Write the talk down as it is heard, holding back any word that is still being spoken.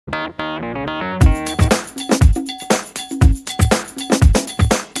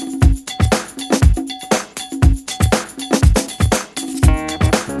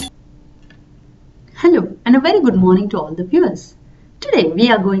very good morning to all the viewers. Today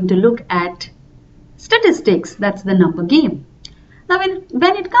we are going to look at statistics, that's the number game. Now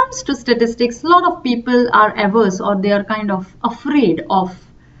when it comes to statistics, a lot of people are averse or they are kind of afraid of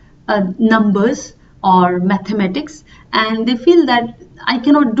numbers or mathematics, and they feel that I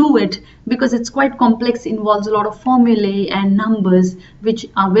cannot do it because it's quite complex, involves a lot of formulae and numbers which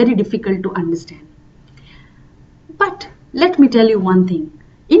are very difficult to understand. But let me tell you one thing.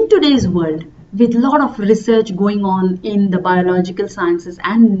 In today's world, with a lot of research going on in the biological sciences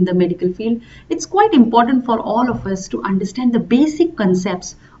and in the medical field, it's quite important for all of us to understand the basic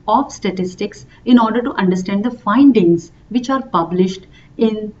concepts of statistics in order to understand the findings which are published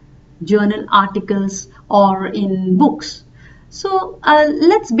in journal articles or in books. So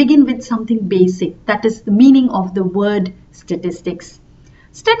let's begin with something basic, that is the meaning of the word statistics.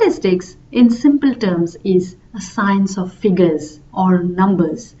 Statistics, in simple terms, is a science of figures or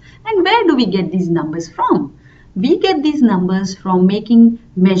numbers. And where do we get these numbers from? We get these numbers from making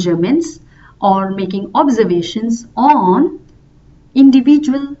measurements or making observations on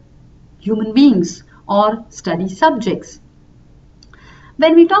individual human beings or study subjects.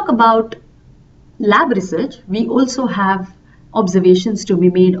 When we talk about lab research, we also have observations to be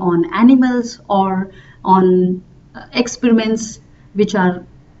made on animals or on experiments which are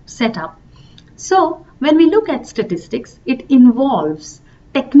set up. So when we look at statistics, it involves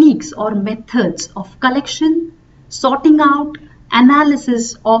techniques or methods of collection, sorting out,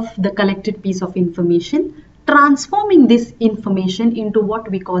 analysis of the collected piece of information, transforming this information into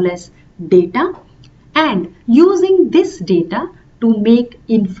what we call as data, and using this data to make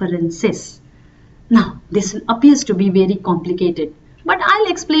inferences. Now, this appears to be very complicated, but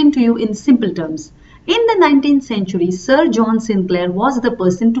I'll explain to you in simple terms. In the 19th century, Sir John Sinclair was the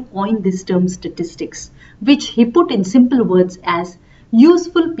person to coin this term statistics, which he put in simple words as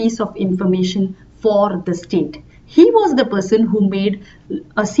useful piece of information for the state. He was the person who made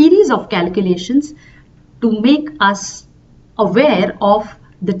a series of calculations to make us aware of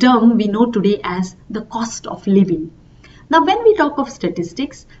the term we know today as the cost of living. Now, when we talk of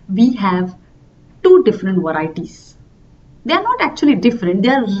statistics, we have two different varieties. They are not actually different, they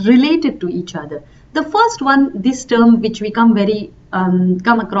are related to each other. The first one, this term which we come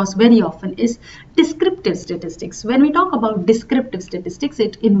across very often, is descriptive statistics. When we talk about descriptive statistics,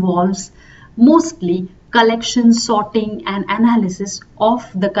 it involves mostly collection, sorting and analysis of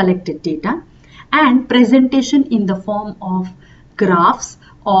the collected data and presentation in the form of graphs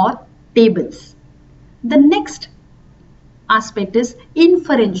or tables. The next aspect is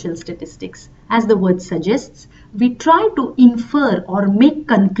inferential statistics. As the word suggests, we try to infer or make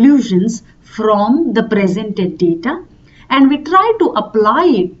conclusions from the presented data, and we try to apply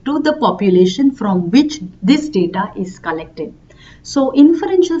it to the population from which this data is collected. So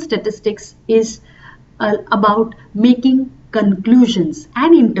inferential statistics is about making conclusions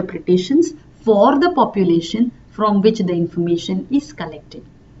and interpretations for the population from which the information is collected.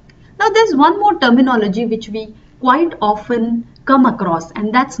 Now there's one more terminology which we quite often come across,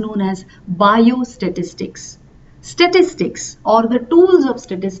 and that's known as biostatistics. Statistics, or the tools of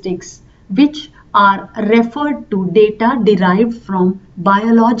statistics which are referred to data derived from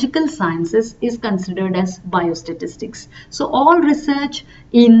biological sciences, is considered as biostatistics. So all research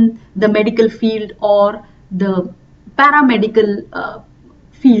in the medical field or the paramedical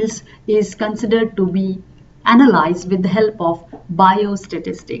fields is considered to be analyzed with the help of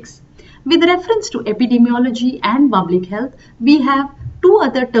biostatistics. With reference to epidemiology and public health, we have two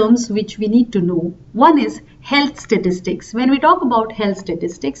other terms which we need to know. One is health statistics. When we talk about health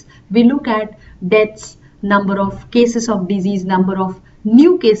statistics, we look at deaths, number of cases of disease, number of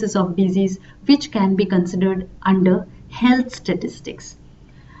new cases of disease, which can be considered under health statistics.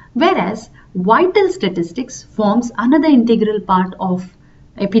 Whereas vital statistics forms another integral part of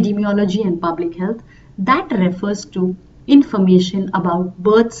epidemiology and public health that refers to information about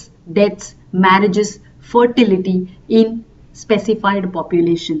births, deaths, marriages, fertility in specified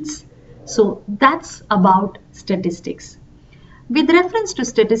populations. So that's about statistics. With reference to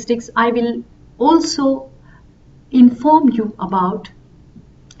statistics, I will also inform you about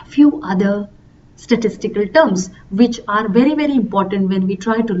a few other statistical terms which are very, very important when we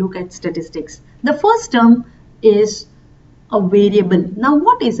try to look at statistics. The first term is a variable. Now,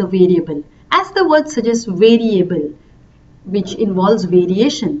 what is a variable? As the word suggests, variable, which involves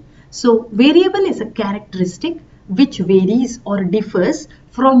variation. So variable is a characteristic which varies or differs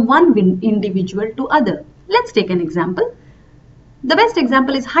from one individual to other. Let's take an example. The best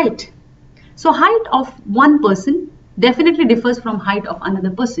example is height. So height of one person definitely differs from height of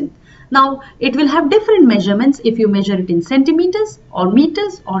another person. Now it will have different measurements if you measure it in centimeters or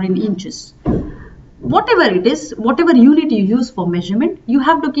meters or in inches. whatever it is, whatever unit you use for measurement, you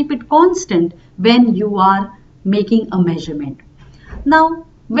have to keep it constant when you are making a measurement. Now,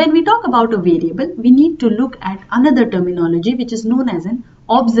 when we talk about a variable, we need to look at another terminology which is known as an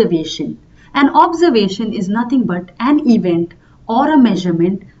observation. An observation is nothing but an event or a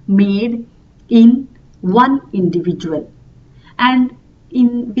measurement made in one individual. And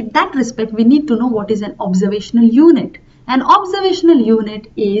with that respect, we need to know what is an observational unit. An observational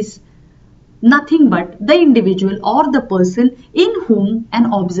unit is nothing but the individual or the person in whom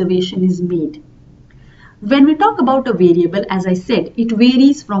an observation is made. When we talk about a variable, as I said, it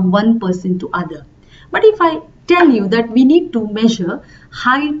varies from one person to other. But if I tell you that we need to measure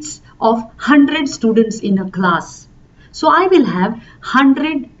heights of 100 students in a class, so I will have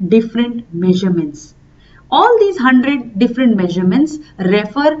 100 different measurements. All these 100 different measurements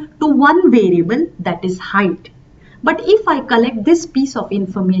refer to one variable, that is height. But if I collect this piece of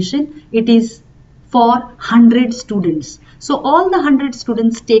information, it is for 100 students. So all the 100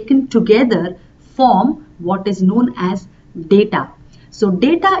 students taken together form what is known as data. So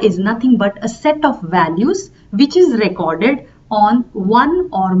data is nothing but a set of values which is recorded on one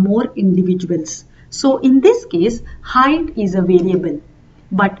or more individuals. So in this case, height is a variable,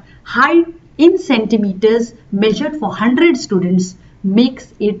 but height in centimeters measured for 100 students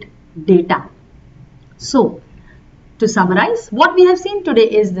makes it data. So to summarize, what we have seen today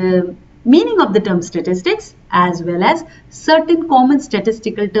is the meaning of the term statistics as well as certain common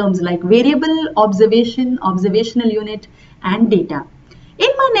statistical terms like variable, observation, observational unit and data. In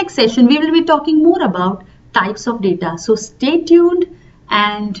my next session, we will be talking more about types of data. So stay tuned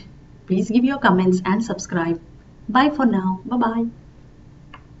and please give your comments and subscribe. Bye for now. Bye-bye.